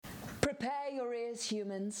is,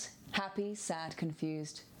 humans. Happy, sad,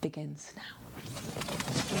 confused begins now.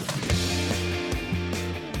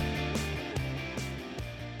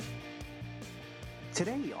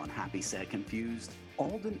 Today on Happy, Sad, Confused,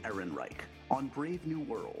 Alden Ehrenreich on Brave New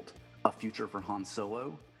World, a future for Han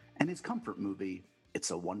Solo, and his comfort movie,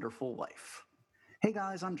 It's a Wonderful Life. Hey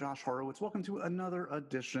guys, I'm Josh Horowitz. Welcome to another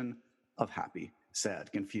edition of Happy,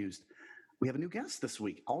 Sad, Confused. We have a new guest this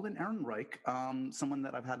week, Alden Ehrenreich, someone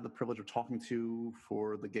that I've had the privilege of talking to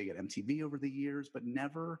for the gig at MTV over the years, but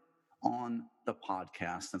never on the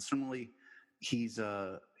podcast. And certainly he's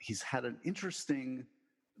had an interesting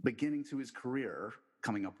beginning to his career,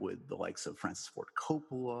 coming up with the likes of Francis Ford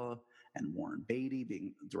Coppola and Warren Beatty,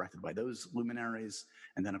 being directed by those luminaries,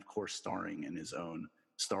 and then, of course, starring in his own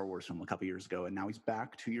Star Wars film a couple years ago. And now he's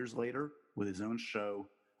back 2 years later with his own show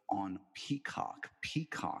on Peacock.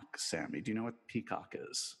 Peacock, Sammy, do you know what Peacock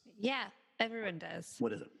is? Yeah, everyone does.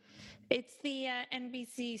 What is it? It's the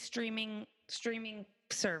NBC streaming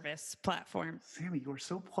service platform. Sammy, you are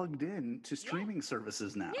so plugged in to streaming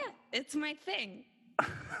services now. Yeah, it's my thing.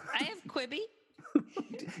 I have Quibi.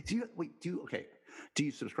 Do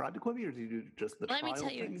you subscribe to Quibi, or do you do just the Let me trial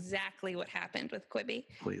tell you thing? exactly what happened with Quibi.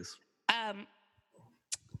 Please.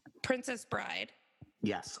 Princess Bride.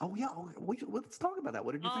 Yes. Oh, yeah. Let's talk about that.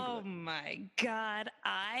 What did you think of it? Oh, my God.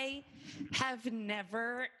 I have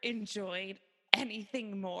never enjoyed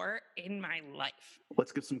anything more in my life.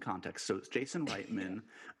 Let's give some context. So Jason Reitman,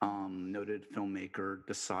 noted filmmaker,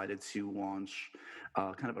 decided to launch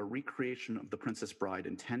kind of a recreation of The Princess Bride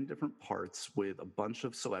in 10 different parts with a bunch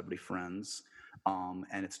of celebrity friends.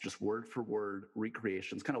 And it's just word for word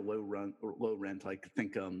recreations, kind of low rent, like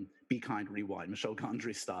think Be Kind, Rewind, Michel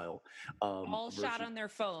Gondry style. All shot on their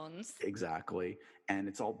phones. Exactly. And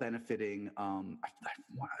it's all benefiting, I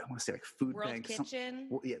want to say like food World banks. Kitchen.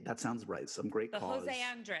 Yeah, that sounds right. Some great cause. The Jose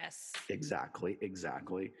Andres.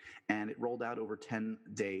 Exactly. And it rolled out over 10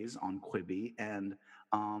 days on Quibi. And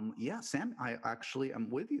Sam, I actually am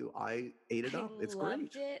with you. I ate it up. It's great.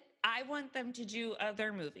 Loved it. I want them to do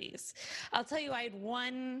other movies. I'll tell you, I had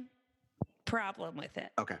one problem with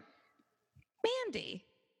it. Okay. Mandy.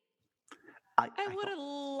 I would have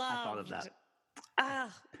loved. I thought of that.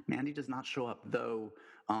 Mandy does not show up, though.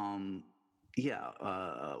 Carrie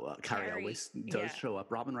Elwes does show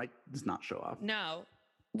up. Robin Wright does not show up. No,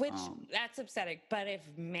 which that's upsetting. But if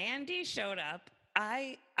Mandy showed up,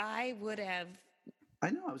 I would have.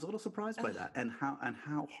 I know. I was a little surprised by that, and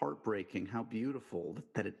how heartbreaking, how beautiful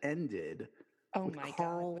that it ended. Oh with my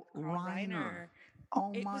Carl God! Carl Reiner.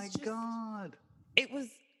 Oh my God! It was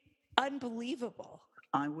unbelievable.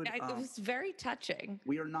 It was very touching.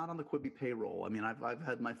 We are not on the Quibi payroll. I mean, I've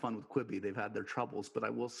had my fun with Quibi. They've had their troubles, but I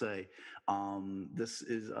will say this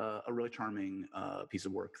is a really charming piece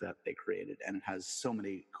of work that they created, and it has so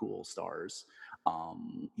many cool stars. I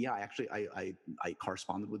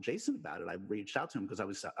corresponded with Jason about it. I reached out to him because I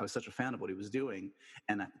was such a fan of what he was doing,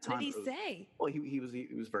 and at the time, what did he say? Well, he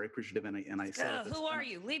was very appreciative, and I said, "Who are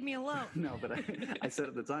you? Leave me alone." No, but I said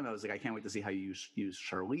at the time, I was like, I can't wait to see how you use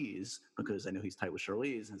Charlize, because I know he's tight with Charlize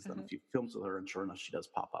and has done a few films with her, and sure enough, she does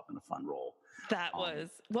pop up in a fun role.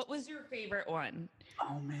 What was your favorite one?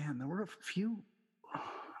 Oh man, there were a few.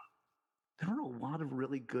 There were a lot of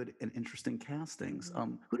really good and interesting castings.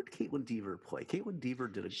 Who did Caitlin Dever play? Caitlin Dever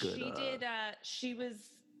did a good. She did.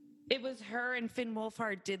 It was her and Finn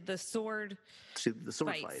Wolfhard did the sword. The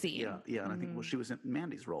sword fight scene. Yeah, and I think she was in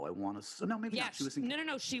Mandy's role. I want to. No, maybe not. She was in.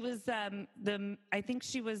 No. She was I think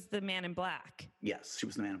she was the Man in Black. Yes, she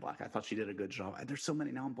was the Man in Black. I thought she did a good job. There's so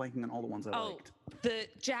many now. I'm blanking on all the ones I liked. The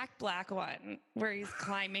Jack Black one where he's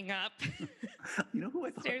climbing up. You know who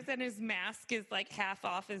I thought? Stairs and his mask is like half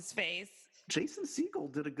off his face. Jason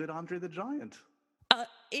Segel did a good Andre the Giant.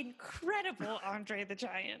 Incredible Andre the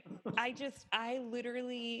Giant. I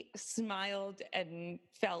literally smiled and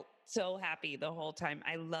felt so happy the whole time.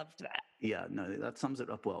 I loved that. Yeah, no, that sums it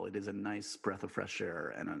up well. It is a nice breath of fresh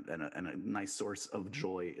air and a nice source of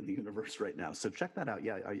joy in the universe right now. So check that out.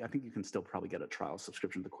 Yeah, I think you can still probably get a trial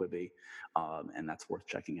subscription to Quibi, and that's worth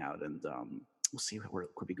checking out. And we'll see where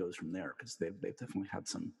Quibi goes from there, because they've definitely had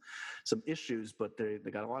some issues, but they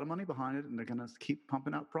got a lot of money behind it, and they're going to keep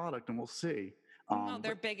pumping out product, and we'll see.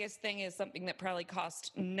 Their biggest thing is something that probably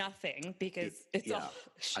cost nothing, because it's all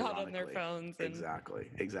shot on their phones. Exactly.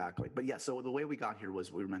 But yeah, so the way we got here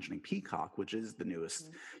was we were mentioning Peacock, which is the newest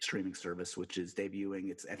streaming service, which is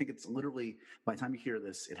debuting. I think it's literally, by the time you hear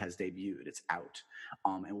this, it has debuted. It's out.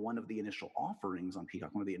 And one of the initial offerings on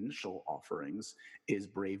Peacock, is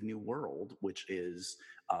Brave New World, which is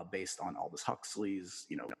based on Aldous Huxley's,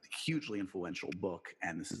 hugely influential book.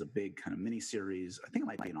 And this is a big kind of mini series. I think it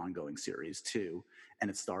might be an ongoing series too. And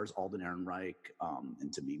it stars Alden Ehrenreich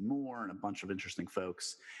and Demi Moore and a bunch of interesting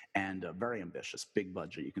folks, and very ambitious, big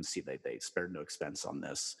budget. You can see they spared no expense on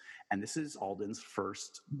this. And this is Alden's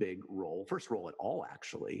first role at all,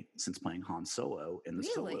 actually, since playing Han Solo in the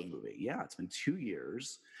Solo movie. Yeah, it's been 2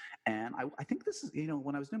 years. And I think this is,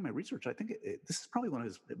 when I was doing my research, I think this is probably one of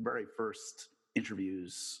his very first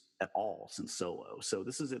interviews at all since Solo. So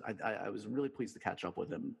this is it. I was really pleased to catch up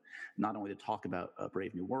with him, not only to talk about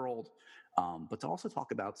Brave New World, but to also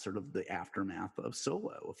talk about sort of the aftermath of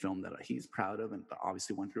Solo, a film that he's proud of and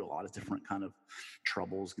obviously went through a lot of different kind of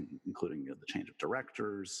troubles, including the change of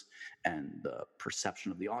directors and the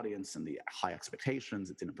perception of the audience and the high expectations.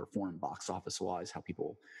 It didn't perform box office wise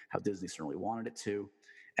how Disney certainly wanted it to.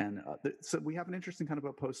 And so we have an interesting kind of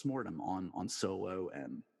a postmortem on Solo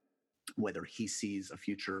and whether he sees a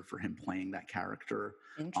future for him playing that character.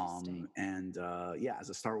 Interesting. As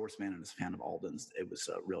a Star Wars fan and as a fan of Alden's, it was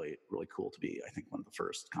really, really cool to be, I think, one of the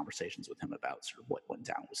first conversations with him about sort of what went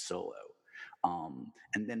down with Solo.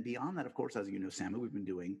 And then beyond that, of course, as you know, Sammy, we've been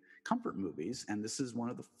doing comfort movies, and this is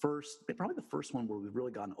probably the first one where we've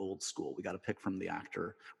really gone old school. We got a pick from the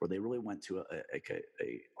actor where they really went to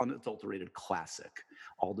a unadulterated classic.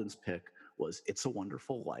 Alden's pick was It's a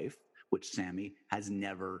Wonderful Life, which Sammy has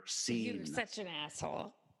never seen. You're such an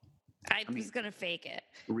asshole. I was going to fake it.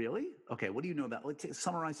 Really? Okay, what do you know about?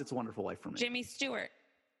 Summarize It's a Wonderful Life for me. Jimmy Stewart.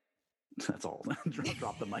 That's all.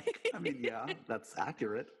 Drop the mic. I mean, yeah, that's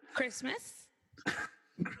accurate. Christmas.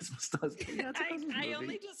 Christmas does. Yeah, I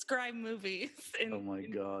only describe movies. Oh my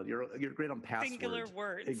God, you're great on passwords. Singular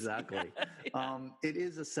words. Exactly. Yeah. It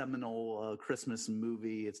is a seminal Christmas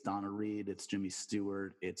movie. It's Donna Reed. It's Jimmy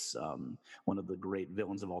Stewart. It's one of the great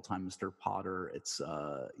villains of all time, Mr. Potter. It's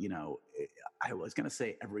I was going to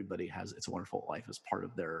say everybody has It's a Wonderful Life as part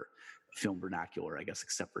of their film vernacular, I guess,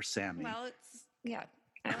 except for Sammy. Well,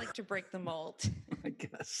 I like to break the mold. I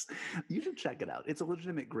guess you should check it out. It's a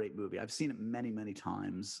legitimate great movie. I've seen it many, many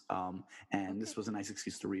times, and this was a nice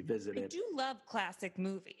excuse to revisit it. I do love classic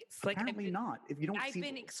movies. Apparently not. If you don't, I've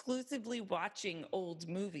been exclusively watching old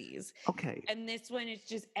movies. Okay. And this one is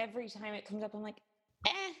just every time it comes up, I'm like,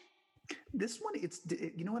 eh. This one,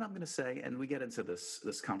 you know what I'm going to say, and we get into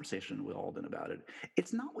this conversation with Alden about it.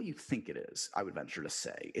 It's not what you think it is, I would venture to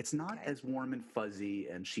say. It's not as warm and fuzzy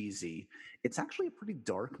and cheesy. It's actually a pretty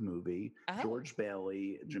dark movie. Oh. George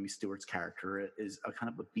Bailey, Jimmy Stewart's character, is a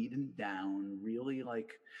kind of a beaten down, really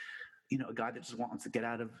a guy that just wants to get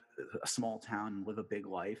out of a small town and live a big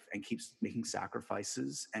life and keeps making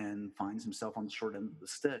sacrifices and finds himself on the short end of the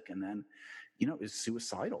stick, and then, is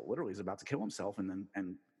suicidal. Literally is about to kill himself,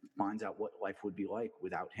 and finds out what life would be like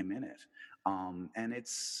without him in it. And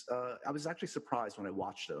it's, I was actually surprised when I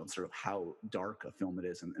watched it on sort of how dark a film it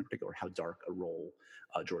is, and in particular, how dark a role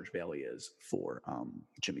George Bailey is for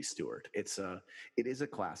Jimmy Stewart. It is a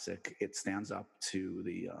classic. It stands up to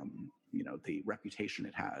the reputation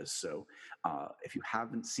it has. So if you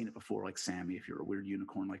haven't seen it before, like Sammy, if you're a weird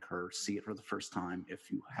unicorn like her, see it for the first time.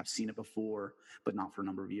 If you have seen it before, but not for a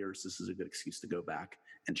number of years, this is a good excuse to go back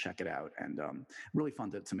and check it out. And really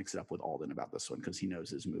fun to mix it up with Alden about this one, because he knows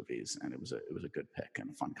his movies, and it was a good pick and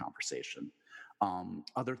a fun conversation.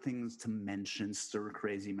 Other things to mention: Stir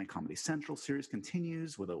Crazy, my Comedy Central series,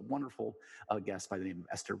 continues with a wonderful guest by the name of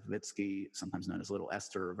Esther Vivitsky, sometimes known as Little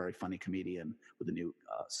Esther, a very funny comedian with a new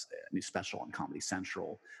special on Comedy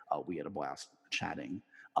Central. We had a blast chatting.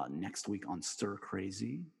 Next week on Stir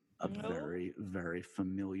Crazy, very, very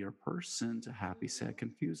familiar person to Happy, Sad,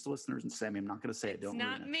 Confused listeners. And Sammy, I'm not going to say it. Don't ruin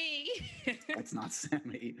it. It's not me. It's not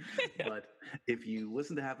Sammy. But if you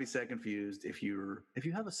listen to Happy, Sad, Confused, if you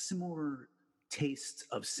have a similar taste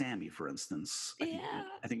of Sammy, for instance,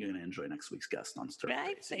 I think you're going to enjoy next week's guest on Stir Crazy.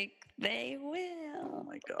 I think they will. Oh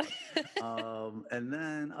my God. And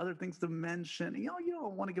then other things to mention, I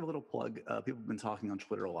want to give a little plug. People have been talking on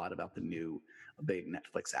Twitter a lot about the new big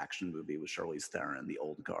Netflix action movie with Charlize Theron, The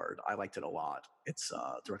Old Guard. I liked it a lot. It's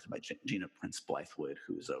directed by Gina Prince Bythewood,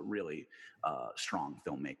 who's a really strong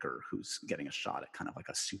filmmaker who's getting a shot at kind of like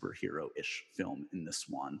a superhero-ish film in this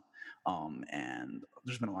one. And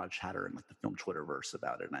there's been a lot of chatter in the film Twitterverse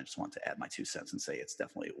about it, and I just want to add my 2 cents and say it's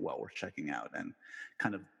definitely well worth checking out. And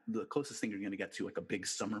kind of the closest thing you're going to get to like a big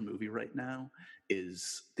summer movie right now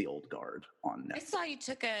is The Old Guard on I saw you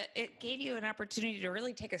it gave you an opportunity to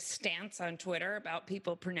really take a stance on Twitter about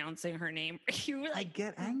people pronouncing her name. You I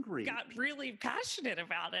get angry. Got really passionate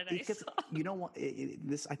about it. You know what?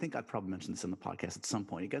 I think I probably mentioned this in the podcast at some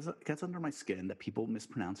point. It gets under my skin that people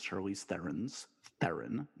mispronounce Charlize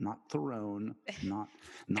Theron, not Theron, not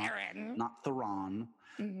Theron,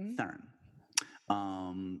 Theron.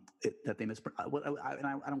 That they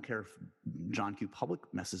I don't care if John Q. Public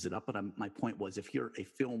messes it up, but my point was, if you're a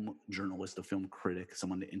film journalist, a film critic,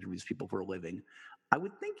 someone that interviews people for a living, I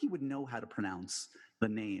would think you would know how to pronounce the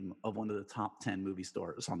name of one of the top 10 movie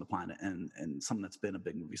stars on the planet, and someone that's been a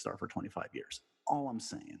big movie star for 25 years. All I'm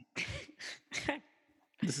saying.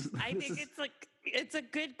 I think it's a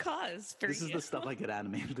good cause for you. This is the stuff I get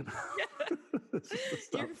animated about.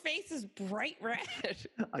 Your face is bright red.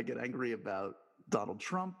 I get angry about Donald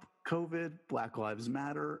Trump, COVID, Black Lives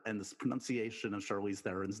Matter, and this pronunciation of Charlize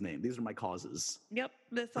Theron's name. These are my causes. Yep,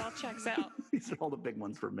 this all checks out. These are all the big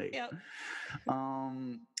ones for me. Yep.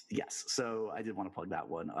 Yes, so I did want to plug that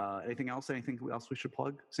one. Anything else we should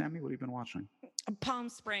plug? Sammy, what have you been watching? Palm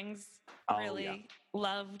Springs. Really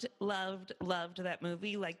loved that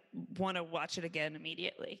movie. Like, want to watch it again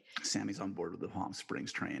immediately. Sammy's on board with the Palm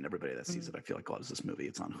Springs train. Everybody that sees it, I feel like, loves this movie.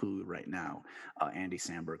 It's on Hulu right now. Andy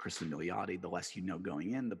Samberg, Kristen Milioti. The less you know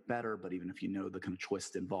going in, the better. But even if you know the kind of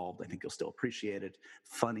twist involved, I think you'll still appreciate it.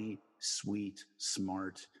 Funny, sweet,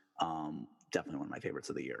 smart. Definitely one of my favorites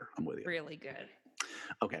of the year. I'm with you. Really good.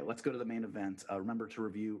 Okay, let's go to the main event. Remember to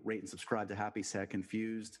review, rate, and subscribe to Happy, Sad,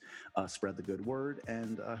 Confused. Spread the good word.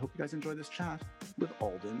 And I hope you guys enjoy this chat with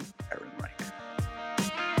Alden Ehrenreich.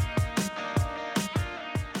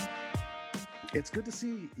 It's good to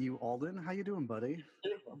see you, Alden. How you doing, buddy?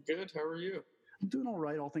 Yeah, I'm good. How are you? I'm doing all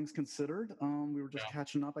right, all things considered. We were just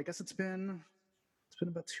catching up. I guess it's been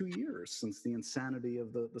about 2 years since the insanity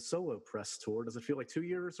of the solo press tour. Does it feel like 2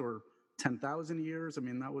 years or 10,000 years? I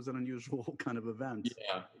mean, that was an unusual kind of event.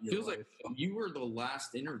 Yeah, it feels like you were the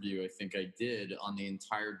last interview I think I did on the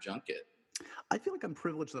entire junket. I feel like I'm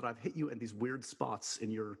privileged that I've hit you at these weird spots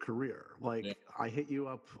in your career. Like, I hit you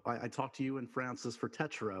up, I talked to you and Francis for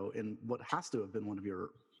Tetro in what has to have been one of your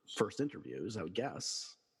first interviews, I would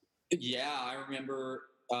guess. Yeah, I remember,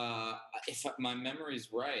 if my memory's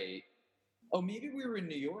right, maybe we were in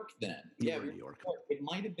New York then. We were in New York. It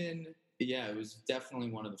might have been, it was definitely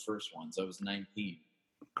one of the first ones. I was 19.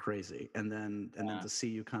 Crazy. And then to see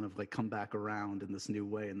you kind of like come back around in this new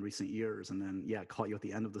way in recent years, and then caught you at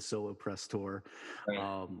the end of the solo press tour,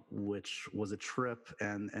 which was a trip,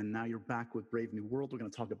 and now you're back with Brave New World. We're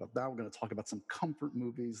going to talk about that. We're going to talk about some comfort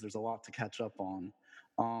movies. There's a lot to catch up on.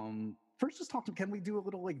 First, just can we do a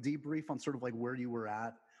little like debrief on sort of like where you were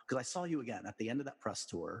at? Because I saw you again at the end of that press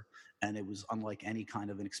tour, and it was unlike any kind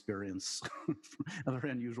of an experience, a very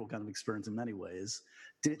unusual kind of experience in many ways.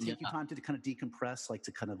 Did it take you time to kind of decompress, like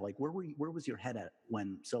to kind of like where was your head at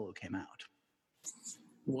when Solo came out?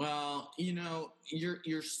 Well,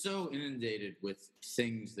 you're so inundated with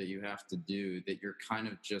things that you have to do that you're kind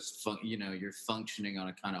of just you're functioning on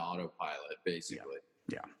a kind of autopilot, basically.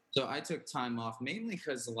 Yeah. So I took time off mainly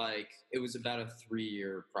because it was about a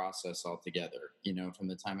 3-year process altogether. From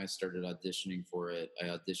the time I started auditioning for it, I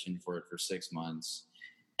auditioned for it for 6 months.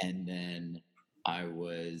 And then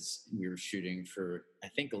we were shooting for, I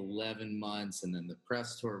think, 11 months. And then the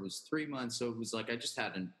press tour was 3 months. So it was like I just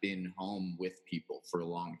hadn't been home with people for a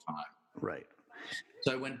long time. Right.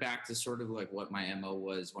 So I went back to sort of like what my MO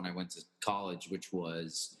was when I went to college, which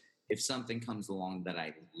was, if something comes along that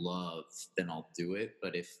I love, then I'll do it.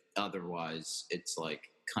 But if otherwise, it's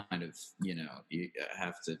like kind of, you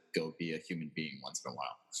have to go be a human being once in a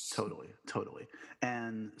while. Totally.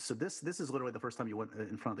 And so this is literally the first time you went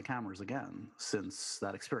in front of the cameras again since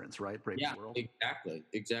that experience, right? Brave New World.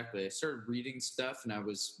 Exactly. I started reading stuff, and I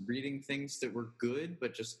was reading things that were good,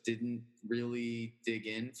 but just didn't really dig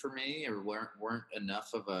in for me, or weren't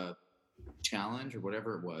enough of a challenge, or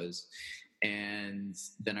whatever it was. And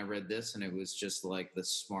then I read this, and it was just like the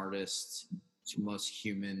smartest, most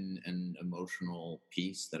human and emotional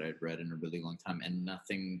piece that I'd read in a really long time, and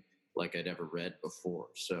nothing like I'd ever read before.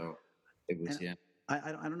 So it was,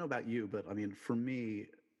 I don't know about you, but I mean, for me,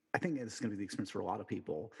 I think this is going to be the experience for a lot of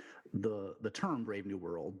people. The term Brave New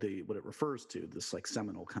World, what it refers to, this like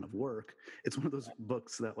seminal kind of work, it's one of those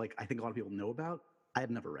books that like I think a lot of people know about. I had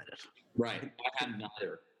never read it. Right. I had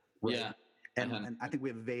neither. Right. Yeah. And I think we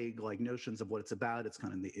have vague like notions of what it's about. It's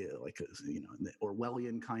kind of in the in the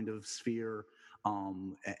Orwellian kind of sphere,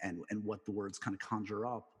 and what the words kind of conjure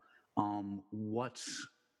up. What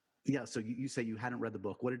Yeah. So you say you hadn't read the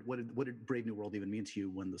book. What did Brave New World even mean to you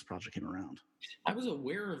when this project came around? I was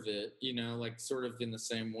aware of it, like sort of in the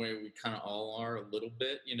same way we kind of all are a little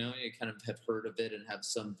bit, you kind of have heard of it and have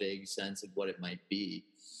some vague sense of what it might be.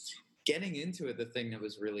 Getting into it, the thing that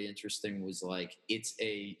was really interesting was like it's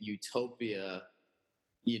a utopia,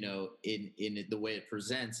 in the way it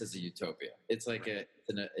presents as a utopia. It's like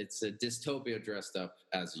it's a dystopia dressed up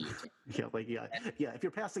as a utopia. Yeah. If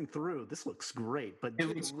you're passing through, this looks great, but It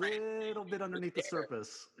looks a great. little bit underneath the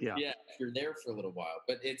surface. Yeah. Yeah, if you're there for a little while,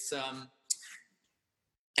 but it's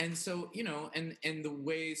and so, and the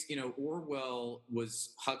ways, Orwell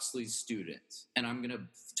was Huxley's student, and I'm going to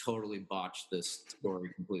totally botch this story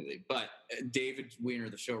completely. But David Weiner,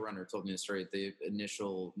 the showrunner, told me the story at the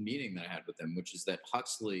initial meeting that I had with him, which is that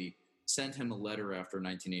Huxley sent him a letter after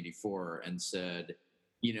 1984 and said,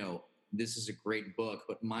 this is a great book,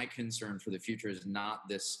 but my concern for the future is not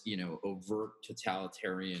this, overt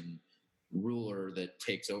totalitarian ruler that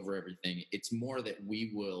takes over everything. It's more that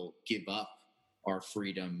we will give up our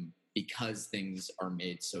freedom because things are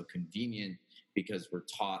made so convenient, because we're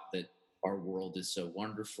taught that our world is so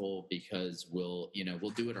wonderful, because we'll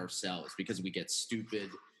do it ourselves because we get stupid.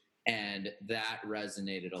 And that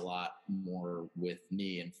resonated a lot more with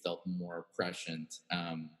me and felt more prescient.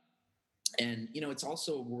 And it's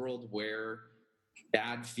also a world where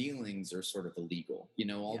bad feelings are sort of illegal.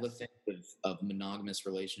 All the things of monogamous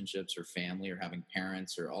relationships or family or having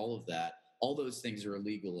parents or all of that, all those things are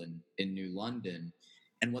illegal in New London.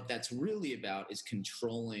 And what that's really about is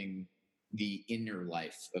controlling the inner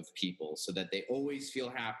life of people so that they always feel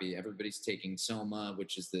happy. Everybody's taking Soma,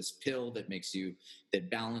 which is this pill that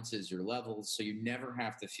balances your levels. So you never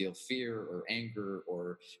have to feel fear or anger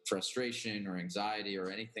or frustration or anxiety or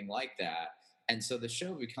anything like that. And so the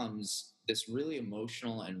show becomes this really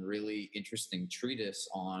emotional and really interesting treatise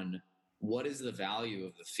on what is the value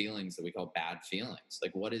of the feelings that we call bad feelings?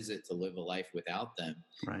 Like, what is it to live a life without them?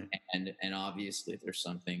 Right. And obviously there's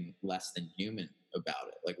something less than human about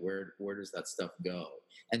it. Like, where does that stuff go?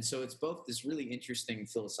 And so it's both this really interesting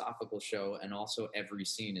philosophical show, and also every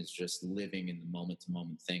scene is just living in the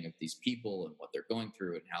moment-to-moment thing of these people and what they're going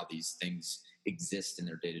through and how these things exist in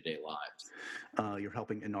their day-to-day lives. You're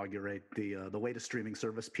helping inaugurate the latest streaming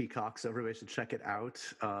service, Peacock, so everybody should check it out.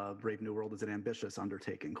 Brave New World is an ambitious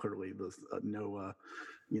undertaking. Clearly, there's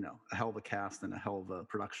a hell of a cast and a hell of a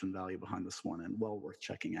production value behind this one, and well worth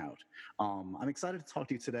checking out. I'm excited to talk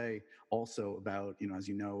to you today also about, as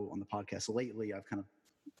you know, on the podcast lately, I've kind of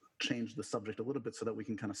changed the subject a little bit so that we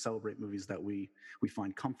can kind of celebrate movies that we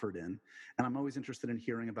find comfort in. And I'm always interested in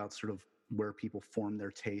hearing about sort of where people form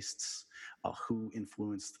their tastes, who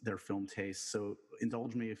influenced their film tastes. So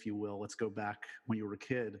indulge me, if you will. Let's go back when you were a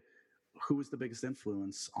kid. Who was the biggest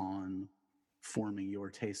influence on forming your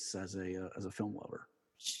tastes as a film lover?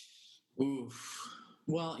 Oof.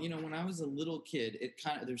 Well, when I was a little kid,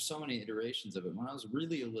 there's so many iterations of it. When I was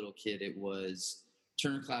really a little kid, it was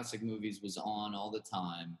Turner Classic Movies was on all the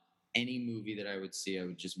time. Any movie that I would see, I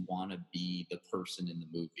would just want to be the person in the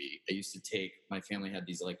movie. I used to my family had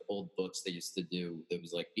these like old books they used to do. It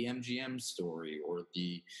was like the MGM story or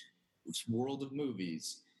the World of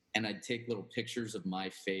Movies. And I'd take little pictures of my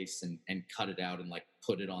face and cut it out and like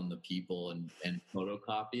put it on the people and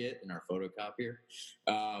photocopy it in our photocopier.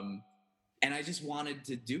 And I just wanted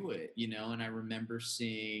to do it, and I remember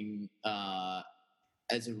seeing,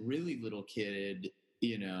 as a really little kid,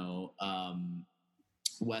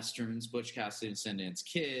 Westerns, Butch Cassidy and Sundance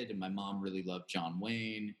Kid, and my mom really loved John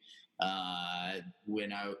Wayne.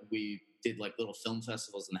 We did like little film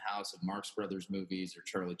festivals in the house of Marx Brothers movies or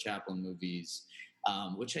Charlie Chaplin movies,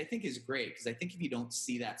 which I think is great because I think if you don't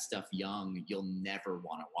see that stuff young, you'll never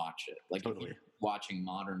want to watch it. Like Totally. If you're watching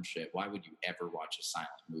modern shit, why would you ever watch a silent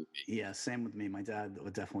movie? Yeah, same with me. My dad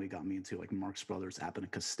definitely got me into like Marx Brothers, Abbott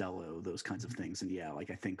and Costello, those kinds of things. And yeah,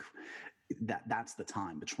 like I think that's the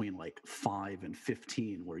time between like 5 and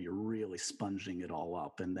 15 where you're really sponging it all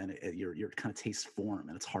up, and then your kind of taste form,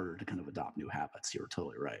 and it's harder to kind of adopt new habits. You're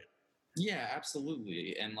totally right. Yeah,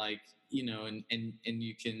 absolutely. And like, and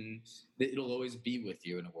you can, it'll always be with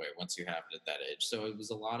you in a way once you have it at that age. So it was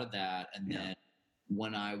a lot of that. And then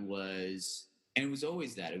when and it was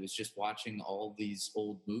always that, it was just watching all these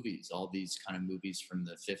old movies, all these kind of movies from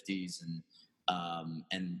the 50s and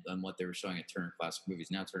what they were showing at Turner Classic Movies.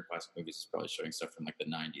 Now Turner Classic Movies is probably showing stuff from like the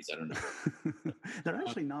 90s. I don't know. They're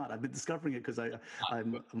actually not. I've been discovering it because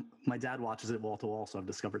my dad watches it wall to wall, so I've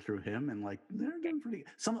discovered through him, and like they're doing pretty.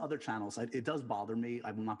 Some other channels, it does bother me.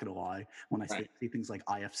 I'm not going to lie when I see things like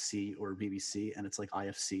IFC or BBC, and it's like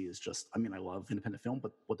IFC is just. I mean, I love independent film,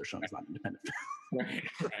 but what they're showing is not independent film. Right.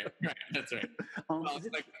 That's right. Well, it's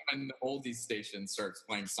like when the oldies station starts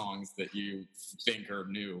playing songs that you think are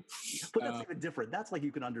new. But that's even different. That's like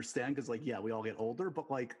you can understand because, like, yeah, we all get older,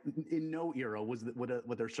 but like in no era was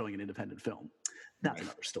what they're showing an independent film. That's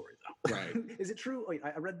another story, though. Right. Is it true? Like,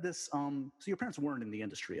 I read this. So your parents weren't in the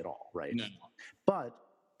industry at all, right? No. But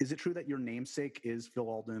is it true that your namesake is Phil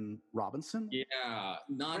Alden Robinson? Yeah,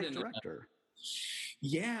 not Great in director.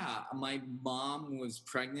 Yeah, my mom was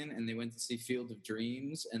pregnant and they went to see Field of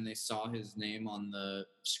Dreams and they saw his name on the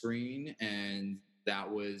screen and that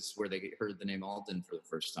was where they heard the name Alden for the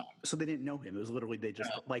first time. So they didn't know him. It was literally they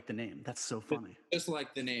just liked the name. That's so funny. Just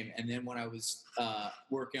like the name. And then when I was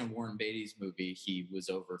working on Warren Beatty's movie, he was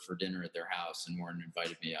over for dinner at their house and Warren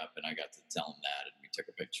invited me up and I got to tell him that and we took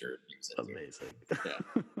a picture and he was amazing. Yeah.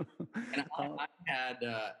 And I had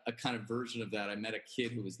a kind of version of that. I met a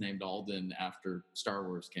kid who was named Alden after Star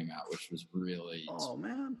Wars came out, which was really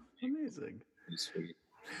man, amazing. Sweet.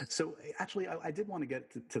 So actually, I did want to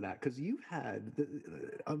get to that because you've had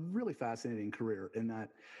a really fascinating career in that,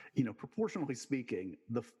 proportionally speaking,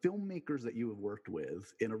 the filmmakers that you have worked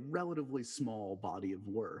with in a relatively small body of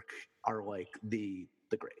work are like the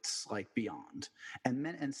greats, like beyond.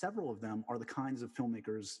 And several of them are the kinds of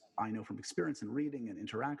filmmakers I know from experience and reading and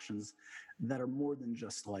interactions that are more than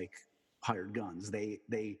just like hired guns.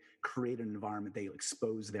 They create an environment, they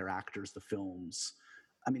expose their actors to films.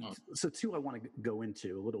 I mean, so two I want to go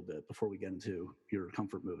into a little bit before we get into your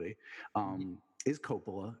comfort movie is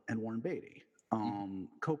Coppola and Warren Beatty.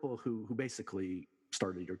 Coppola, who basically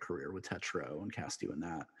started your career with Tetro and cast you in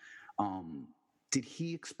that. Did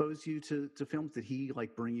he expose you to films? Did he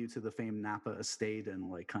like bring you to the famed Napa estate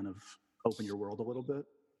and like kind of open your world a little bit?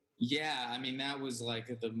 Yeah, I mean, that was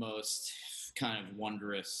like the most kind of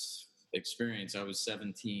wondrous experience. I was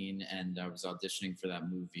 17 and I was auditioning for that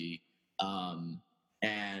movie.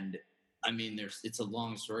 And I mean, it's a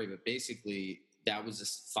long story, but basically that was a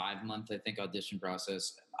 5-month, I think, audition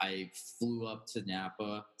process. I flew up to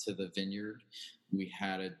Napa to the vineyard. We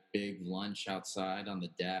had a big lunch outside on the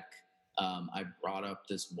deck. I brought up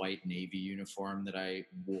this white Navy uniform that I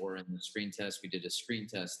wore in the screen test. We did a screen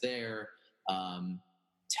test there.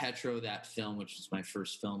 Tetro, that film, which was my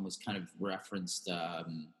first film, was kind of referenced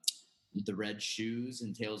the Red Shoes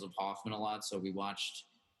and Tales of Hoffman a lot. So we watched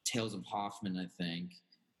Tales of Hoffman, I think.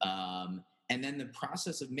 And then the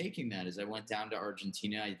process of making that is I went down to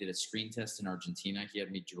Argentina. I did a screen test in Argentina. He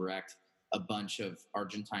had me direct a bunch of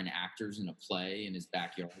Argentine actors in a play in his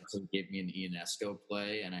backyard. So he gave me an Ionesco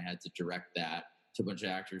play, and I had to direct that to a bunch of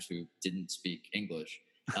actors who didn't speak English.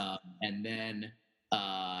 And then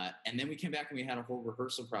we came back and we had a whole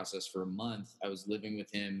rehearsal process for a month. I was living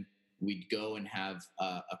with him. We'd go and have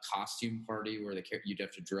a costume party where you'd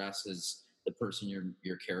have to dress as the person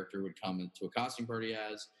your character would come into a costume party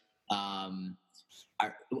as.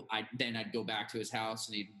 Then I'd go back to his house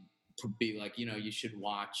and he'd be like, you should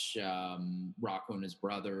watch Rocco and His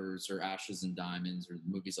Brothers or Ashes and Diamonds or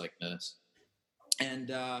movies like this. And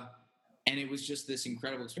it was just this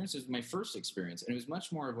incredible experience. It was my first experience. And it was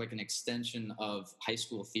much more of like an extension of high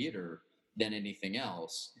school theater than anything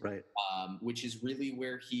else. Right. Which is really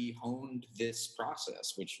where he honed this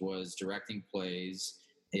process, which was directing plays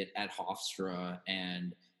at Hofstra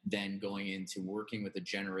and then going into working with a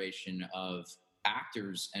generation of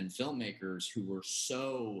actors and filmmakers who were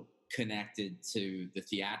so connected to the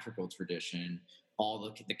theatrical tradition.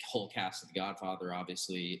 The whole cast of The Godfather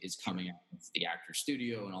obviously is coming out of the Actors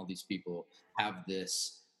Studio, and all these people have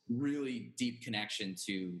this really deep connection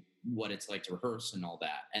to what it's like to rehearse and all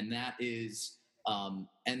that. And that is,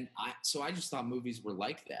 so I just thought movies were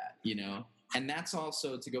like that, And that's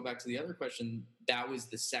also, to go back to the other question, that was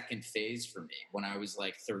the second phase for me when I was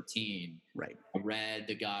like 13. Right. I read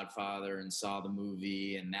The Godfather and saw the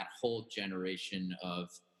movie, and that whole generation of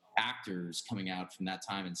actors coming out from that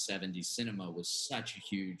time in 70s cinema was such a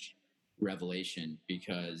huge revelation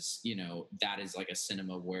because, that is like a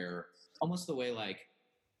cinema where almost the way like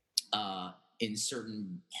in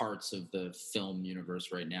certain parts of the film universe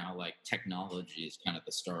right now, like technology is kind of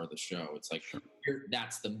the star of the show. It's like,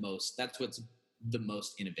 that's what's the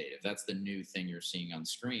most innovative. That's the new thing you're seeing on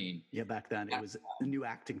screen. Yeah, back then it was a new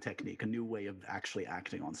acting technique, a new way of actually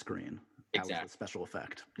acting on screen. That was a special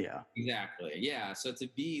effect. Yeah. Exactly. Yeah. So to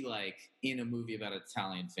be like in a movie about an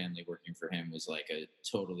Italian family working for him was like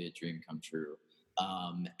totally a dream come true.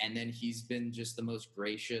 And then he's been just the most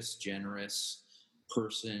gracious, generous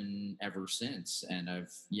person ever since. And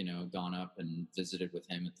I've, gone up and visited with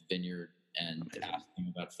him at the vineyard and asked him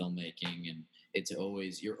about filmmaking. And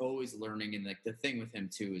you're always learning. And like the thing with him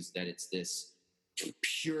too is that it's this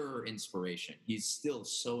pure inspiration. He's still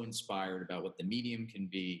so inspired about what the medium can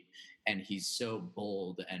be, and he's so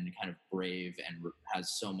bold and kind of brave and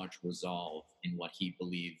has so much resolve in what he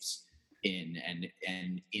believes in,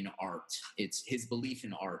 and in art. It's his belief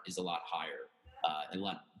in art is a lot higher, a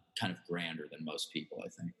lot kind of grander than most people, I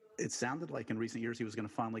think. It sounded like in recent years he was going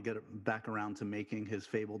to finally get back around to making his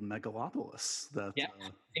fabled Megalopolis. Yeah,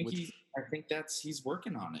 I think he's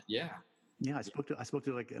working on it. Yeah. Yeah, I spoke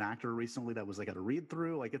to like an actor recently that was like at a read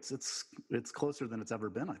through. Like it's closer than it's ever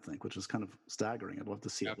been, I think, which is kind of staggering. I'd love to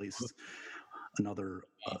see at least another.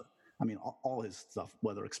 I mean, all his stuff,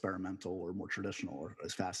 whether experimental or more traditional,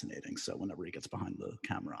 is fascinating. So whenever he gets behind the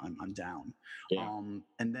camera, I'm down. Yeah.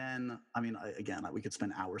 And then, I mean, we could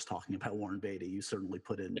spend hours talking about Warren Beatty. You certainly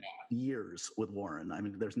put in years with Warren. I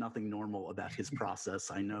mean, there's nothing normal about his process.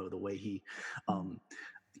 I know the way he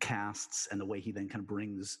casts and the way he then kind of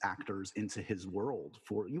brings actors into his world.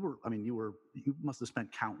 You must have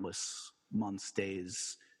spent countless months,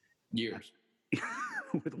 days, years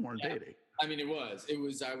with Warren Beatty. I mean,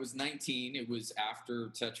 I was 19. It was after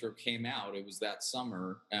Tetro came out. It was that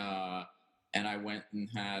summer. And I went and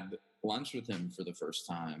had lunch with him for the first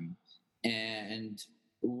time. And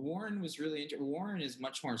Warren was really Warren is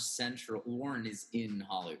much more central. Warren is in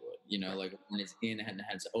Hollywood, like Warren is in and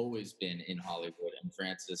has always been in Hollywood, and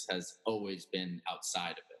Francis has always been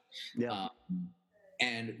outside of it. Yeah.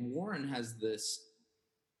 And Warren has this,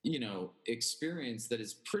 experience that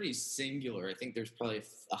is pretty singular. I think there's probably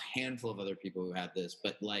a handful of other people who had this,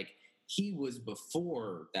 but like he was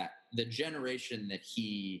before that. The generation that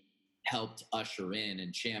he helped usher in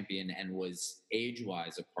and champion and was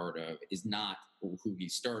age-wise a part of is not who he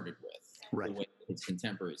started with, right? The way his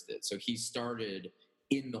contemporaries did. So he started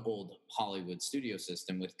in the old Hollywood studio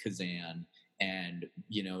system with Kazan, and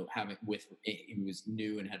he was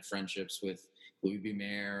new and had friendships with Louis B.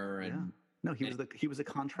 Mayer, and no, he was a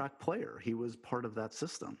contract player. He was part of that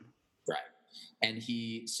system, right? And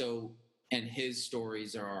his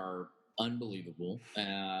stories are unbelievable,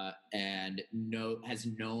 and has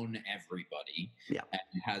known everybody,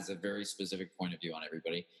 and has a very specific point of view on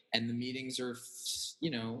everybody. And the meetings are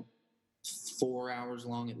 4 hours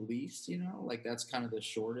long at least, like that's kind of the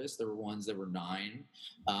shortest. There were ones that were 9.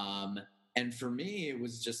 And for me, it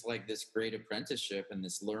was just like this great apprenticeship and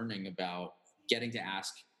this learning about getting to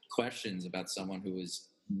ask questions about someone who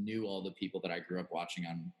knew all the people that I grew up watching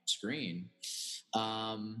on screen.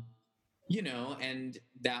 And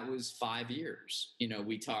that was 5 years.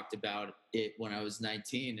 We talked about it when I was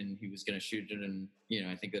 19, and he was going to shoot it in,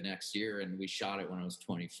 I think the next year, and we shot it when I was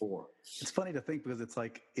 24. It's funny to think, because it's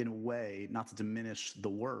like, in a way, not to diminish the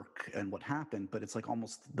work and what happened, but it's like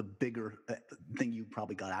almost the bigger thing you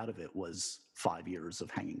probably got out of it was 5 years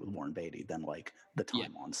of hanging with Warren Beatty than like the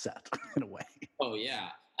time on set, in a way. Oh, yeah.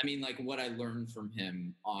 I mean, like what I learned from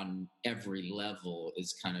him on every level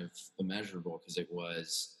is kind of immeasurable, because it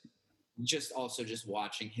was just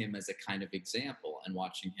watching him as a kind of example, and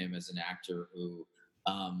watching him as an actor who,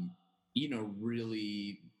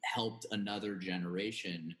 really helped another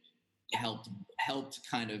generation, helped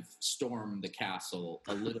kind of storm the castle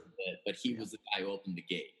a little bit, but he was the guy who opened the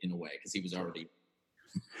gate in a way, because he was already.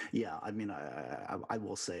 Yeah, I mean, I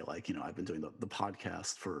will say, like, I've been doing the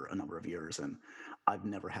podcast for a number of years, and you've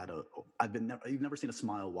never seen a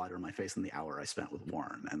smile wider on my face than the hour I spent with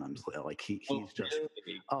Warren, and I'm just like, he's just,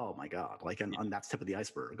 really? Oh my God, like, and that's tip of the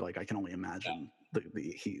iceberg. Like, I can only imagine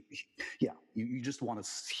you just want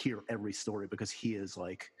to hear every story, because he is,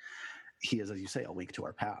 as you say, a link to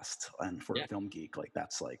our past, and for a film geek, like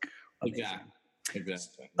that's like amazing.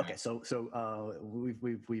 Exactly. Okay, so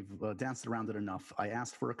we've danced around it enough. I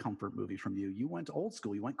asked for a comfort movie from you. You went old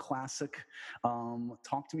school. You went classic.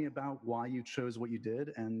 Talk to me about why you chose what you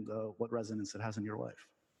did, and what resonance it has in your life.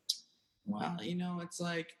 Well, it's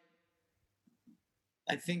like,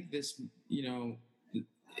 I think this,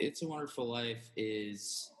 It's a Wonderful Life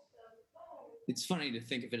is. It's funny to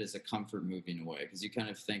think of it as a comfort movie in a way, because you kind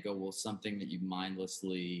of think, oh, well, something that you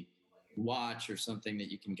mindlessly watch, or something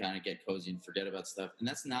that you can kind of get cozy and forget about stuff. And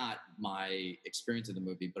that's not my experience of the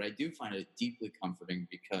movie, but I do find it deeply comforting,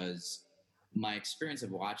 because my experience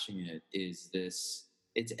of watching it is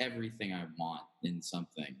it's everything I want in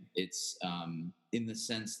something. It's in the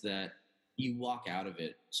sense that you walk out of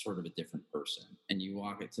it sort of a different person, and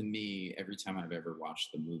to me, every time I've ever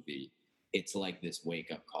watched the movie, it's like this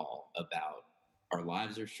wake-up call about our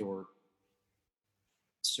lives are short,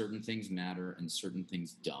 certain things matter and certain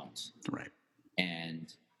things don't. Right.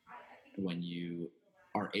 And when you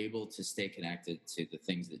are able to stay connected to the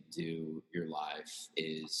things that do, your life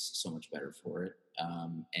is so much better for it.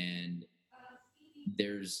 And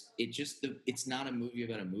it's not a movie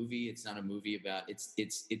about a movie. It's not a movie about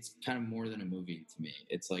it's kind of more than a movie to me.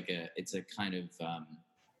 It's a kind of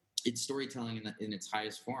it's storytelling in its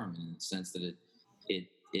highest form, in the sense that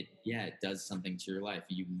it does something to your life.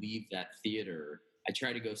 You leave that theater. I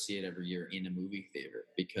try to go see it every year in a movie theater,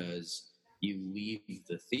 because you leave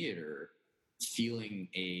the theater feeling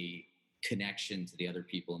a connection to the other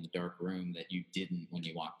people in the dark room that you didn't when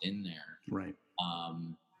you walked in there. Right.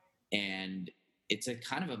 And it's a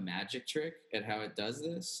kind of a magic trick at how it does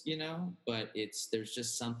this, but there's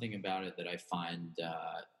just something about it that I find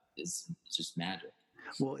is just magic.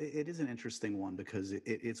 Well, it is an interesting one, because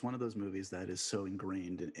it's one of those movies that is so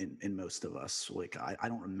ingrained in most of us. Like, I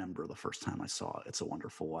don't remember the first time I saw It's a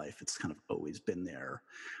Wonderful Life. It's kind of always been there.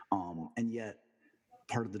 And yet,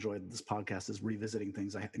 part of the joy of this podcast is revisiting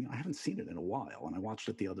things. I haven't seen it in a while, and I watched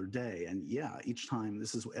it the other day. And yeah, each time,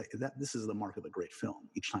 this is the mark of a great film.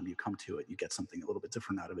 Each time you come to it, you get something a little bit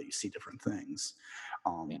different out of it. You see different things.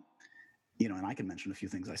 And I can mention a few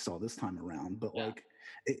things I saw this time around, but like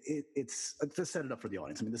it's to set it up for the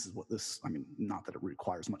audience. I mean, not that it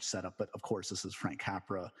requires much setup, but of course this is Frank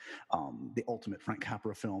Capra, the ultimate Frank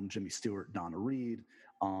Capra film, Jimmy Stewart, Donna Reed.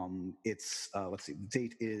 It's let's see, the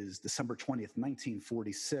date is December 20th,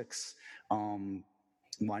 1946.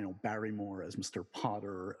 Lionel Barrymore as Mr.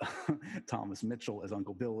 Potter, Thomas Mitchell as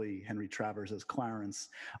Uncle Billy, Henry Travers as Clarence.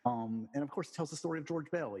 And of course, it tells the story of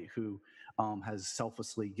George Bailey, who has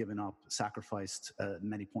selflessly given up, sacrificed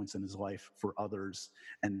many points in his life for others,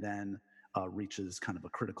 and then reaches kind of a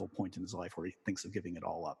critical point in his life where he thinks of giving it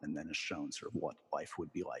all up, and then is shown sort of what life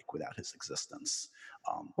would be like without his existence.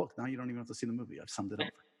 Look, now you don't even have to see the movie. I've summed it up.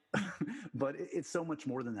 But it's so much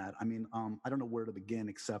more than that. I mean, I don't know where to begin,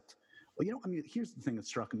 except, well, here's the thing that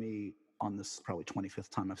struck me on this probably 25th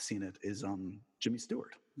time I've seen it is Jimmy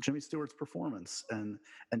Stewart's performance, and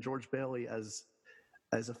George Bailey as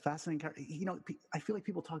a fascinating character. I feel like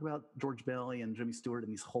people talk about George Bailey and Jimmy Stewart in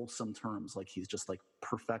these wholesome terms, like he's just like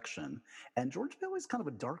perfection. And George Bailey's kind of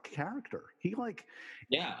a dark character.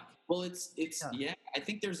 Well, I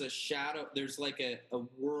think there's a shadow. There's like a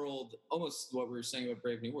world, almost what we were saying about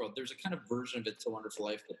Brave New World. There's a kind of version of It's a Wonderful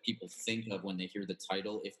Life that people think of when they hear the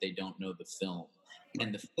title, if they don't know the film. Right.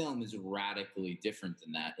 And the film is radically different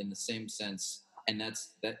than that, in the same sense. And that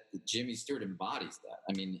Jimmy Stewart embodies that.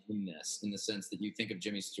 I mean, in the sense that you think of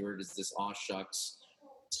Jimmy Stewart as this aw shucks,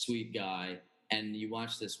 sweet guy, and you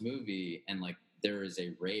watch this movie and like there is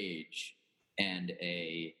a rage and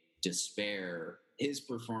a despair. His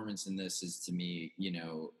performance in this is, to me,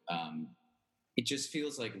 it just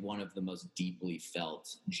feels like one of the most deeply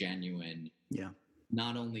felt, genuine. Yeah.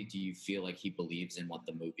 Not only do you feel like he believes in what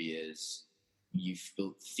the movie is, you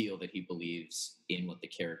feel that he believes in what the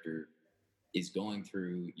character is going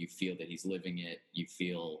through. You feel that he's living it. You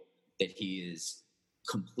feel that he is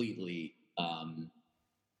completely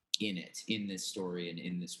in this story and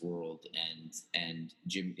in this world. And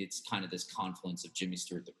Jim, it's kind of this confluence of Jimmy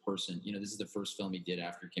Stewart, the person. This is the first film he did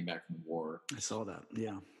after he came back from the war. I saw that.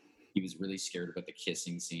 Yeah. He was really scared about the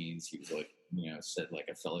kissing scenes. He was like, said like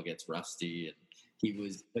a fellow gets rusty, and he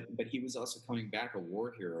was, but he was also coming back a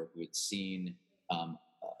war hero who had seen.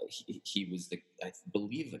 He was I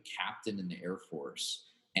believe, the captain in the Air Force,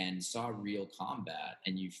 and saw real combat,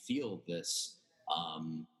 and you feel this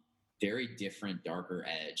very different, darker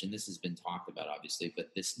edge. And this has been talked about, obviously, but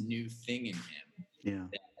this new thing in him,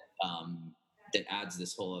 that adds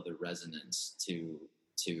this whole other resonance to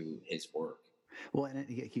his work. Well, and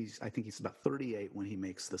I think he's about 38 when he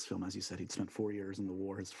makes this film. As you said, he'd spent 4 years in the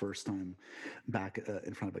war, his first time back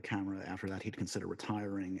in front of a camera. After that, he'd consider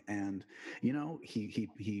retiring. And,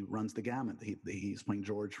 he runs the gamut. He's playing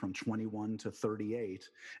George from 21 to 38.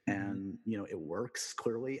 And, it works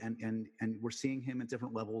clearly. And we're seeing him at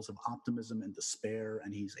different levels of optimism and despair.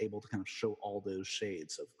 And he's able to kind of show all those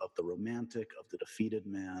shades of the romantic, of the defeated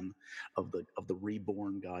man, of the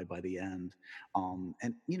reborn guy by the end.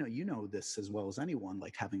 And, this as well as anyone,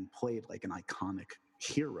 like having played like an iconic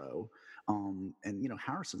hero, and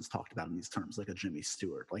Harrison's talked about in these terms, like a Jimmy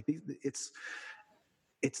Stewart. Like it's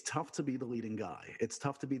tough to be the leading guy. It's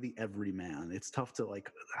tough to be the everyman. It's tough to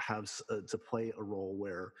like have to play a role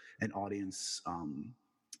where an audience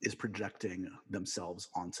is projecting themselves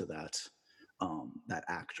onto that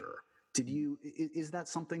actor. Is that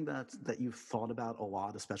something that you've thought about a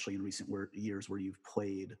lot, especially in recent years, where you've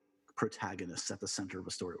played protagonists at the center of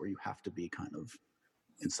a story, where you have to be kind of,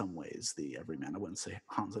 in some ways, the everyman? I wouldn't say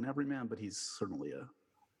Han's an everyman, but he's certainly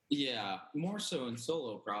more so in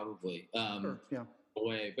Solo, probably. Sure, yeah.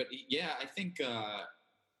 Way, but yeah, I think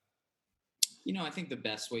I think the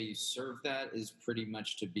best way you serve that is pretty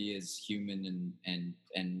much to be as human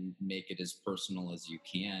and make it as personal as you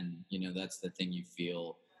can. That's the thing you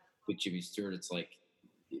feel with Jimmy Stewart. It's like,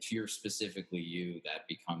 if you're specifically you, that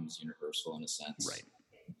becomes universal in a sense. Right.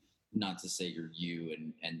 Not to say you're you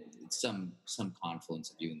and some confluence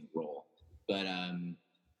of you in the role, but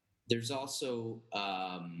there's also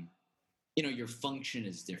your function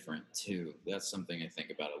is different too. That's something I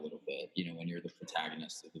think about a little bit. When you're the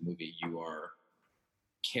protagonist of the movie, you are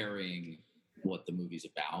carrying what the movie's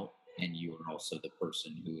about, and you are also the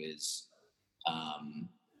person who is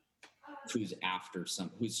who's after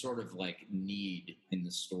whose sort of like need in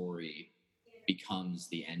the story becomes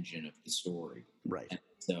the engine of the story. Right. And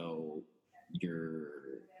so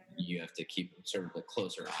you have to keep sort of a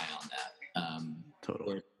closer eye on that. Totally.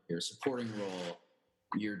 Where your supporting role,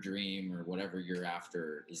 your dream or whatever you're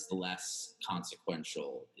after is less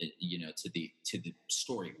consequential, to the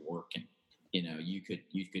story working. You could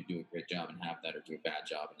do a great job and have that, or do a bad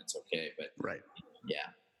job and it's okay. But right.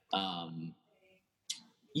 Yeah.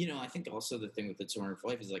 I think also the thing with It's a Wonderful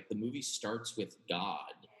Life is like the movie starts with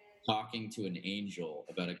God talking to an angel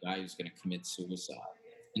about a guy who's going to commit suicide.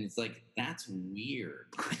 And it's like, that's weird.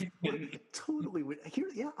 Totally weird.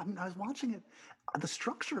 I was watching it. The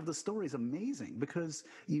structure of the story is amazing because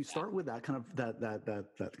you start with that kind of that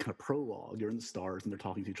kind of prologue. You're in the stars and they're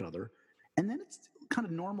talking to each other, and then it's kind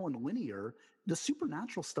of normal and linear. The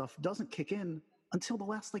supernatural stuff doesn't kick in until the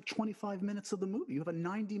last 25 minutes of the movie. You have a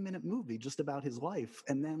 90-minute movie just about his life,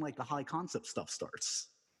 and then the high concept stuff starts.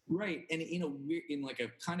 Right. And in a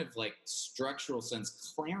kind of structural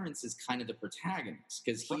sense, Clarence is kind of the protagonist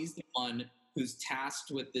because he's the one who's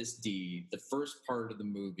tasked with this deed. The first part of the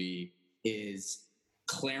movie is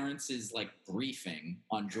Clarence's briefing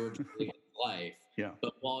on George Clooney's life. Yeah.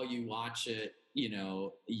 But while you watch it,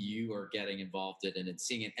 you are getting involved in it and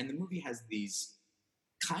seeing it. And the movie has these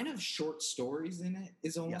kind of short stories in it,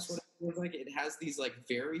 is almost what it feels like. It has these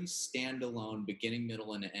very standalone beginning,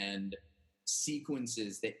 middle, and end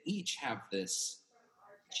sequences that each have this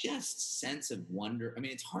just sense of wonder. I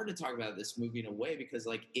mean, it's hard to talk about this movie in a way because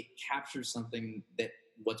it captures something that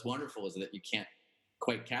what's wonderful is that you can't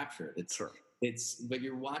quite capture it. But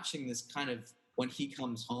you're watching this kind of when he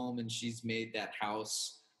comes home and she's made that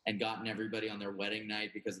house and gotten everybody on their wedding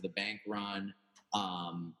night because of the bank run.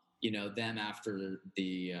 Them after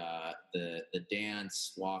the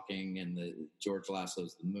dance, walking, and the George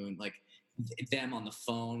Laszlo's The Moon, them on the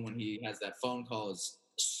phone when he has that phone call is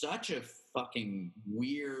such a fucking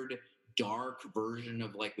weird, dark version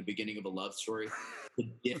of the beginning of a love story. A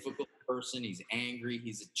difficult person. He's angry.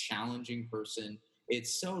 He's a challenging person. And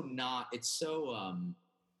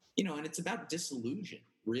it's about disillusion,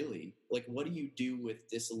 really. What do you do with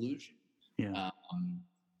disillusion? Yeah.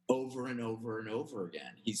 Over and over and over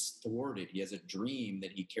again. He's thwarted. He has a dream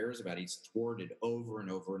that he cares about. He's thwarted over and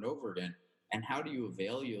over and over again. And how do you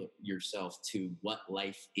avail yourself to what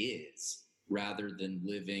life is rather than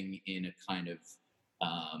living in a kind of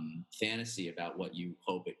fantasy about what you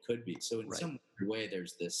hope it could be? So in some way,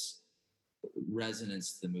 there's this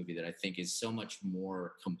resonance to the movie that I think is so much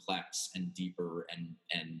more complex and deeper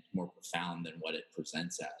and more profound than what it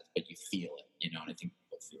presents as. But you feel it, and I think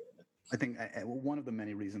people feel it. I think one of the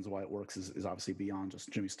many reasons why it works is obviously beyond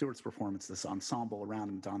just Jimmy Stewart's performance. This ensemble around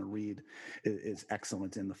him, Donna Reed, is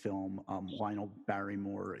excellent in the film. Lionel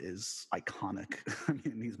Barrymore is iconic. I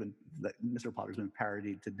mean, Mr. Potter's been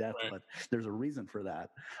parodied to death, but there's a reason for that.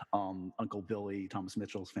 Uncle Billy, Thomas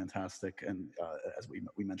Mitchell, is fantastic, and as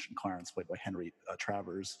we mentioned, Clarence, played by Henry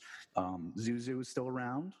Travers. Zuzu is still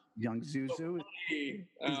around. Young Zuzu. He's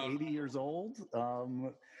 80 years old.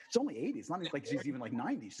 She's only 80. It's not like she's even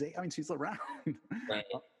 90. She's around. Right.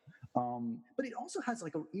 But it also has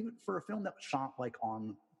even for a film that was shot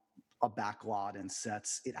on a back lot and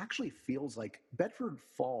sets, it actually feels like Bedford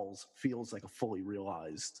Falls feels like a fully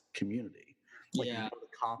realized community. You know the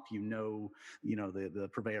cop, the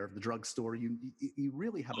purveyor of the drugstore. You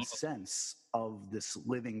really have a sense of this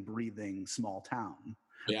living, breathing small town.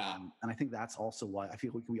 Yeah. And I think that's also why I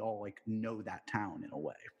feel like we all know that town in a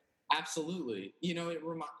way. Absolutely.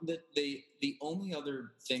 The only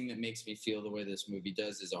other thing that makes me feel the way this movie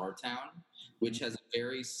does is Our Town, which has a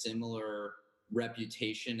very similar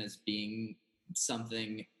reputation as being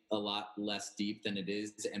something a lot less deep than it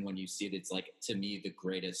is. And when you see it, it's to me, the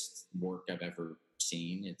greatest work I've ever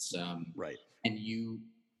seen. It's right. And you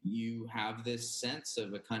have this sense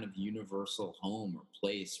of a kind of universal home or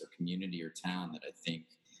place or community or town that I think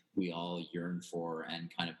we all yearn for and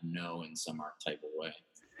kind of know in some archetypal way.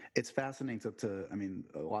 It's fascinating I mean,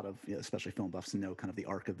 a lot of, especially film buffs know kind of the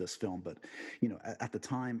arc of this film, but, at the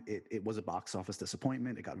time it was a box office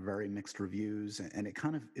disappointment. It got very mixed reviews, and it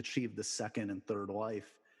kind of achieved the second and third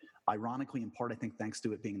life. Ironically, in part, I think thanks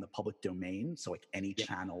to it being in the public domain. So like any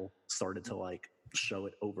channel started to like show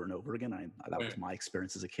it over and over again. That was my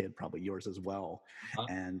experience as a kid, probably yours as well.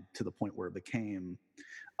 And to the point where it became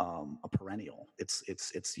a perennial. It's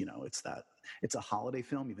it's a holiday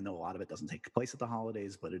film, even though a lot of it doesn't take place at the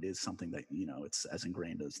holidays, but it is something that, it's as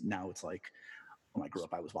ingrained as now. It's like when I grew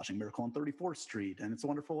up, I was watching Miracle on 34th Street and It's a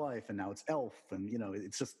Wonderful Life, and now it's Elf, and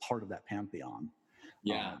it's just part of that pantheon.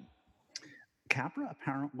 Yeah. Capra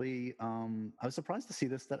apparently, I was surprised to see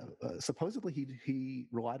this, that supposedly he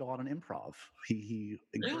relied a lot on improv. He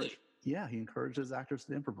encouraged, Really? He encourages actors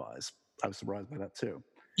to improvise. I was surprised by that too.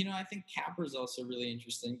 I think Capra's also really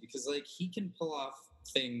interesting because like he can pull off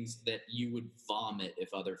things that you would vomit if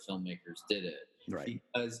other filmmakers did it. Right.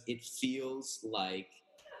 Because it feels like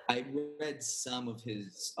I read some of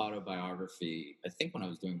his autobiography, I think when I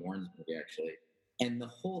was doing Warren's movie actually, and the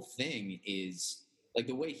whole thing is like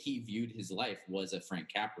the way he viewed his life was a Frank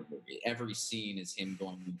Capra movie. Every scene is him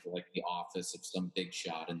going into like the office of some big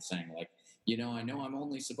shot and saying like, I know I'm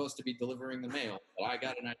only supposed to be delivering the mail, but I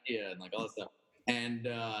got an idea and like all that stuff.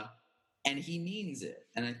 And he means it.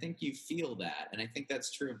 And I think you feel that. And I think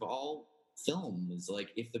that's true of all film is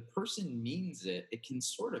like, if the person means it, it can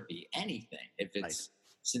sort of be anything if it's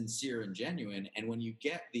sincere and genuine. And when you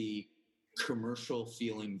get the commercial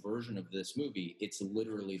feeling version of this movie, it's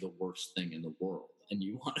literally the worst thing in the world. And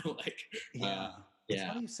you want to like, It's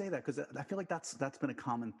funny you say that, because I feel like that's been a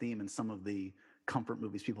common theme in some of the comfort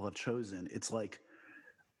movies people have chosen. It's like,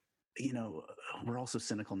 we're also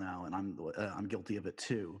cynical now, and I'm guilty of it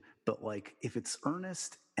too. But like, if it's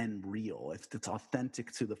earnest and real, if it's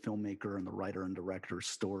authentic to the filmmaker and the writer and director's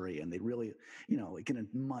story, and they really, like in a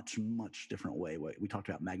much, much different way. We talked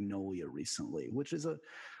about Magnolia recently, which is a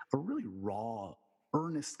really raw,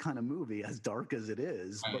 earnest kind of movie, as dark as it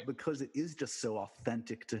is, but because it is just so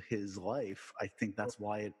authentic to his life, I think that's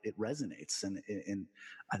why it resonates. And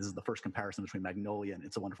this is the first comparison between Magnolia and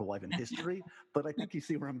It's a Wonderful Life in history, but I think you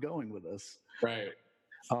see where I'm going with this. Right.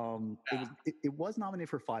 It was nominated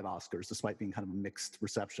for 5 Oscars, despite being kind of a mixed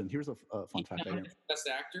reception. Here's a fun fact. Best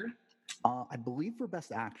Actor? I believe for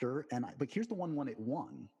Best Actor, but here's the one it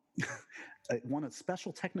won. It won a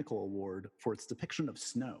Special Technical Award for its depiction of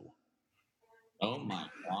snow. Oh my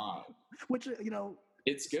God. Which,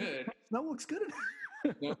 it's good. Snow looks good.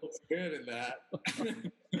 Snow looks good in that.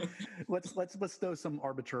 Let's bestow some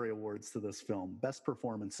arbitrary awards to this film. Best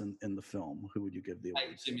performance in the film. Who would you give the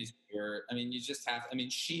award to? Jimmy Stewart. I mean, you just have. I mean,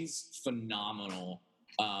 she's phenomenal.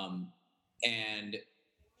 And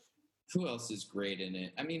who else is great in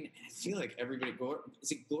it? I mean, I feel like everybody.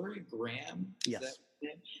 Is it Gloria Graham? Yes.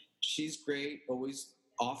 She's great.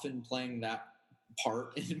 Often playing that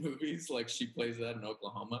part in movies, like she plays that in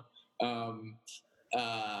Oklahoma.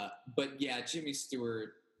 But yeah, Jimmy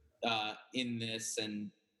Stewart in this,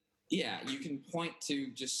 and yeah, you can point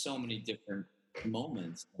to just so many different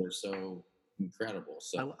moments that are so incredible.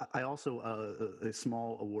 So I also a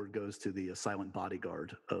small award goes to the silent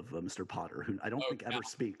bodyguard of Mr. Potter, who I don't think ever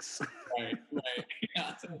speaks. Right.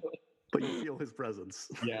 Yeah, totally. But you feel his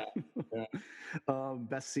presence. Yeah.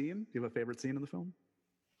 Best scene? Do you have a favorite scene in the film?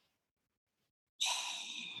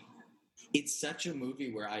 It's such a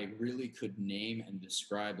movie where I really could name and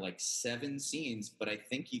describe like 7 scenes, but I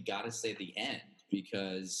think you got to say the end,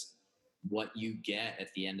 because what you get at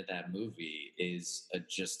the end of that movie is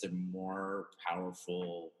just a more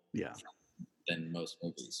powerful than most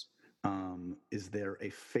movies. Is there a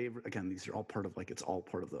favorite? Again, these are all part of it's all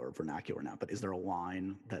part of the vernacular now, but is there a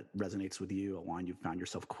line that resonates with you, a line you've found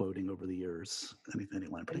yourself quoting over the years? Any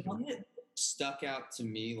line in particular? The one that stuck out to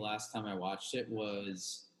me last time I watched it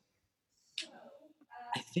was,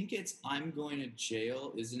 I think it's "I'm going to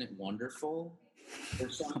jail, isn't it wonderful?" or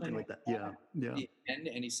something like that. Yeah.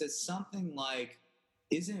 And he says something like,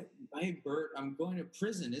 "Hey Bert, I'm going to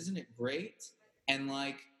prison, isn't it great?" And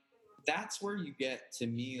like, that's where you get, to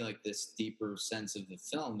me, like this deeper sense of the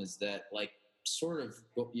film is that, like, sort of,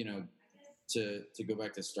 to go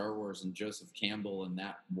back to Star Wars and Joseph Campbell and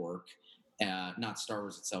that work, not Star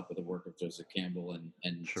Wars itself, but the work of Joseph Campbell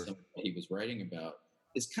and Sure. some of what he was writing about,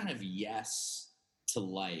 is kind of yes to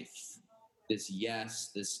life,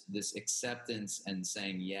 this acceptance and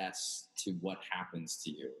saying yes to what happens to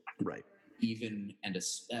you, right? Even and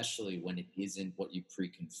especially when it isn't what you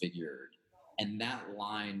pre-configured. And that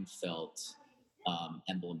line felt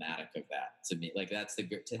emblematic of that to me. Like that's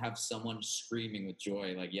to have someone screaming with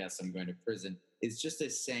joy, like, yes, I'm going to prison, is just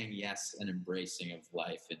as saying yes and embracing of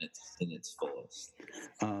life in its fullest.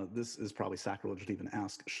 This is probably sacrilege to even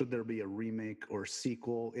ask. Should there be a remake or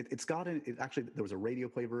sequel? Actually, there was a radio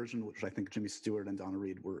play version, which I think Jimmy Stewart and Donna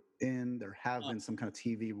Reed were in. There have been some kind of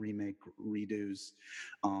TV remake redos.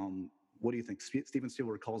 What do you think? Steven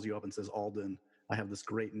Spielberg calls you up and says, Alden, I have this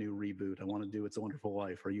great new reboot. I want to do It's a Wonderful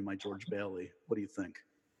Life. Are you my George Bailey? What do you think?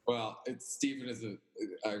 Well, Steven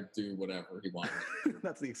I do whatever he wants.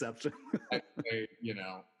 That's the exception.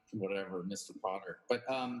 Whatever, Mr. Potter. But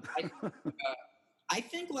I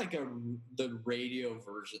think like the radio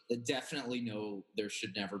version, definitely no, there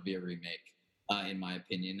should never be a remake, in my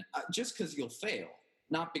opinion, just because you'll fail.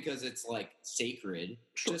 Not because it's like sacred,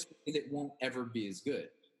 just because it won't ever be as good.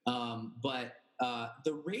 But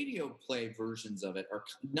the radio play versions of it are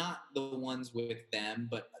not the ones with them,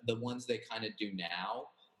 but the ones they kind of do now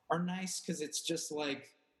are nice because it's just like,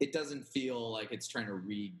 it doesn't feel like it's trying to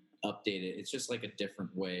update it. It's just like a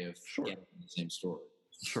different way of getting the same story.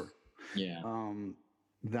 Sure. Yeah.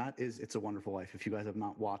 That is It's a Wonderful Life. If you guys have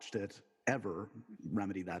not watched it, ever,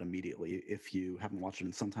 remedy that immediately. If you haven't watched it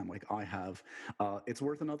in some time like I have, it's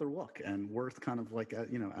worth another look and worth kind of like,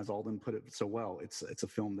 as Alden put it so well, it's a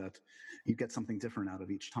film that you get something different out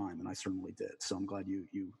of each time, and I certainly did. So I'm glad you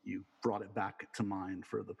brought it back to mind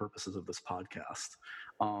for the purposes of this podcast.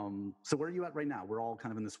 So where are you at right now? We're all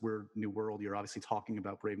kind of in this weird new world. You're obviously talking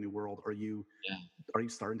about Brave New World. Are you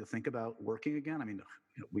starting to think about working again? I mean,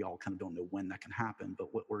 we all kind of don't know when that can happen, but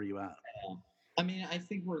where are you at? I mean, I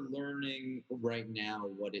think we're learning right now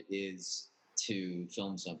what it is to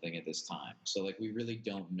film something at this time. So, like, we really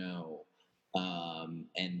don't know.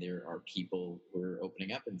 And there are people who are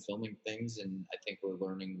opening up and filming things, and I think we're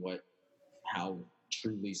learning how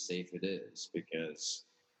truly safe it is, because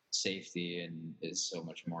safety is so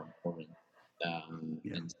much more important.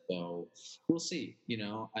 And so we'll see.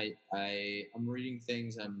 I'm reading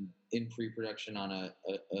things. I'm in pre-production on a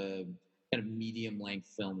kind of medium-length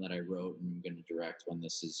film that I wrote and I'm going to direct when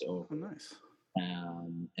this is over. Oh, nice.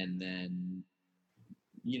 And then,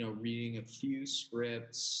 reading a few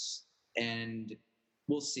scripts, and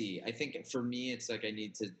we'll see. I think for me, it's like I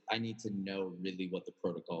need to know really what the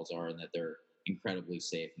protocols are and that they're incredibly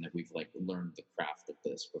safe and that we've learned the craft of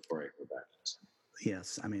this before I go back.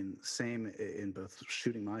 Yes, I mean, same in both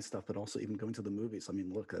shooting my stuff, but also even going to the movies. I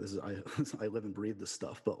mean, look, I live and breathe this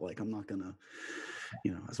stuff, but I'm not gonna,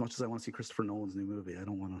 as much as I want to see Christopher Nolan's new movie, I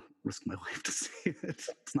don't want to risk my life to see it.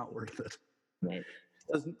 It's not worth it. Right.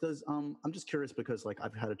 I'm just curious because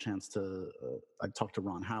I've had a chance to I've talked to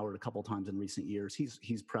Ron Howard a couple of times in recent years.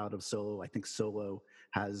 He's proud of Solo. I think Solo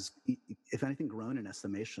has, if anything, grown in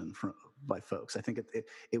estimation by folks. I think it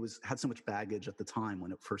had so much baggage at the time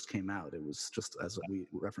when it first came out. It was just, as we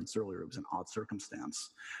referenced earlier, it was an odd circumstance.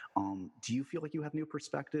 Do you feel like you have new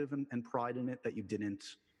perspective and pride in it that you didn't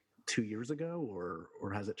 2 years ago,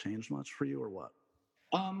 or has it changed much for you, or what?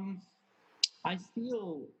 I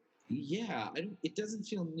feel. Yeah, it doesn't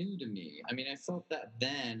feel new to me. I mean, I felt that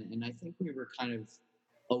then, and I think we were kind of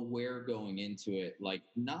aware going into it.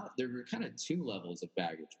 There were kind of two levels of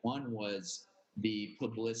baggage. One was the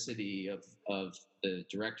publicity of the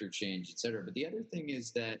director change, et cetera. But the other thing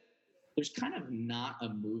is that there's kind of not a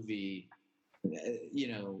movie,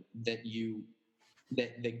 that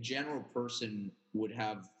the general person would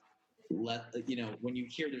have when you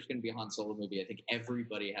hear there's going to be a Han Solo movie, I think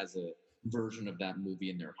everybody has a version of that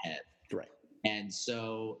movie in their head. Right. And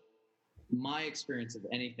so my experience of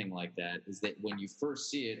anything like that is that when you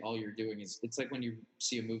first see it, all you're doing is, it's like when you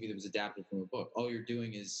see a movie that was adapted from a book, all you're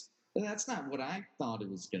doing is, well, that's not what I thought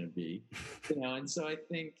it was going to be, and so I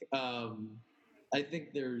think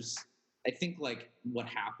what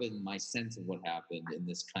happened, my sense of what happened in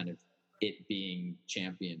this kind of it being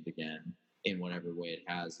championed again in whatever way it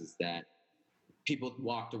has, is that people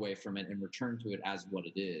walked away from it and returned to it as what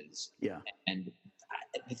it is. Yeah. And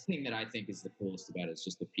the thing that I think is the coolest about it is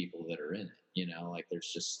just the people that are in it.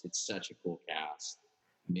 It's such a cool cast.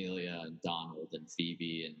 Amelia and Donald and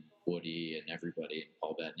Phoebe and Woody and everybody, and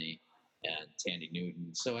Paul Bettany and Tandy Newton.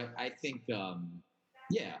 So I think,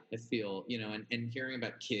 I feel, and hearing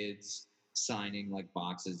about kids signing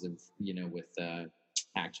boxes of, with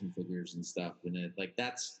action figures and stuff. And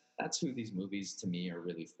that's who these movies to me are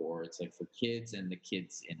really for. It's for kids and the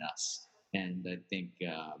kids in us. And I think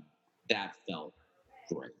that felt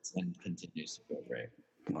great and continues to feel great.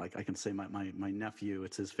 Like I can say my nephew,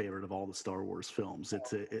 it's his favorite of all the Star Wars films.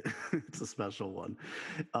 It's it's a special one.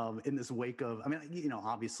 In this wake of, I mean,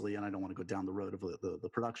 obviously, and I don't want to go down the road of the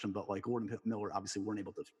production, but like Lord and Miller obviously weren't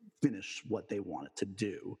able to finish what they wanted to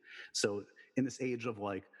do. So in this age of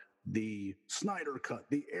like the Snyder cut,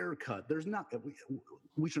 the Air cut, there's not,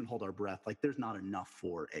 we shouldn't hold our breath. Like there's not enough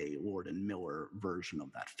for a Lord and Miller version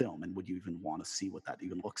of that film. And would you even want to see what that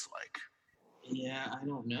even looks like? Yeah, I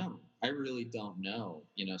don't know. I really don't know.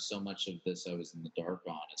 So much of this I was in the dark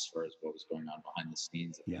on as far as what was going on behind the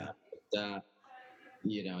scenes of that. But,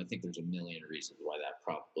 I think there's a million reasons why that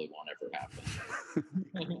probably won't ever happen.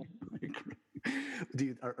 I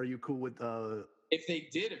agree. Are you cool with if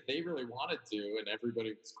they really wanted to and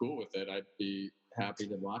everybody was cool with it, I'd be happy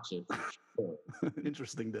to watch it. For sure.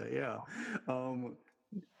 Interesting day, yeah.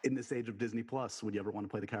 In this age of Disney Plus, would you ever want to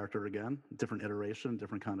play the character again? Different iteration,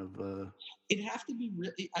 different kind of. It'd have to be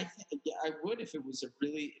really. I think I would if it was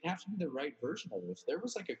it'd have to be the right version of it. If there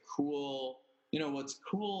was like a cool, what's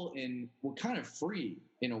cool kind of free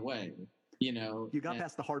in a way, You got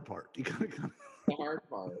past the hard part. You got the hard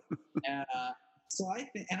part. So I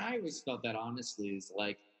think, and I always felt that honestly is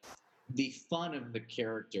like the fun of the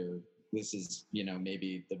character. This is,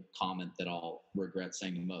 maybe the comment that I'll regret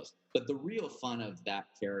saying the most. But the real fun of that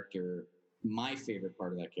character, my favorite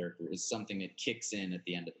part of that character, is something that kicks in at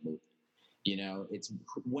the end of the movie. It's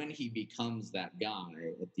when he becomes that guy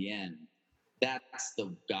at the end. That's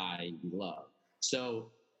the guy you love.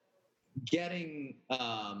 So getting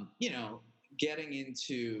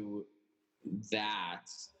into that,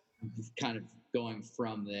 kind of going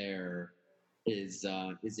from there is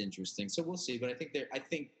interesting. So we'll see. But I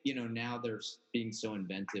think now they're being so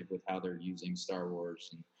inventive with how they're using Star Wars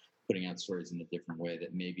and putting out stories in a different way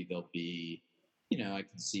that maybe there'll be, I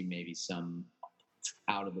can see maybe some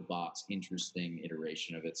out of the box, interesting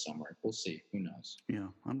iteration of it somewhere. We'll see. Who knows? Yeah,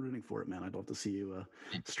 I'm rooting for it, man. I'd love to see you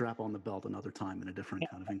strap on the belt another time in a different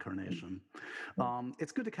kind of incarnation.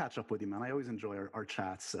 It's good to catch up with you, man. I always enjoy our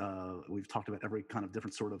chats. We've talked about every kind of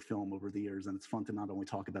different sort of film over the years, and it's fun to not only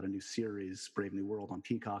talk about a new series, Brave New World on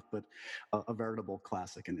Peacock, but a veritable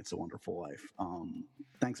classic in It's a Wonderful Life.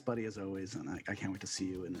 Thanks, buddy, as always, and I can't wait to see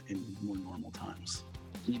you in more normal times.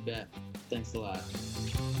 You bet. Thanks a lot.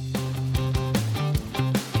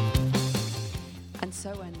 And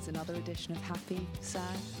so ends another edition of Happy,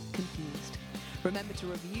 Sad, Confused. Remember to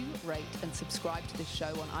review, rate, and subscribe to this show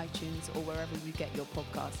on iTunes or wherever you get your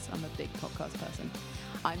podcasts. I'm a big podcast person.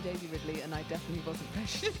 I'm Daisy Ridley, and I definitely wasn't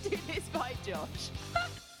pressured to do this by Josh.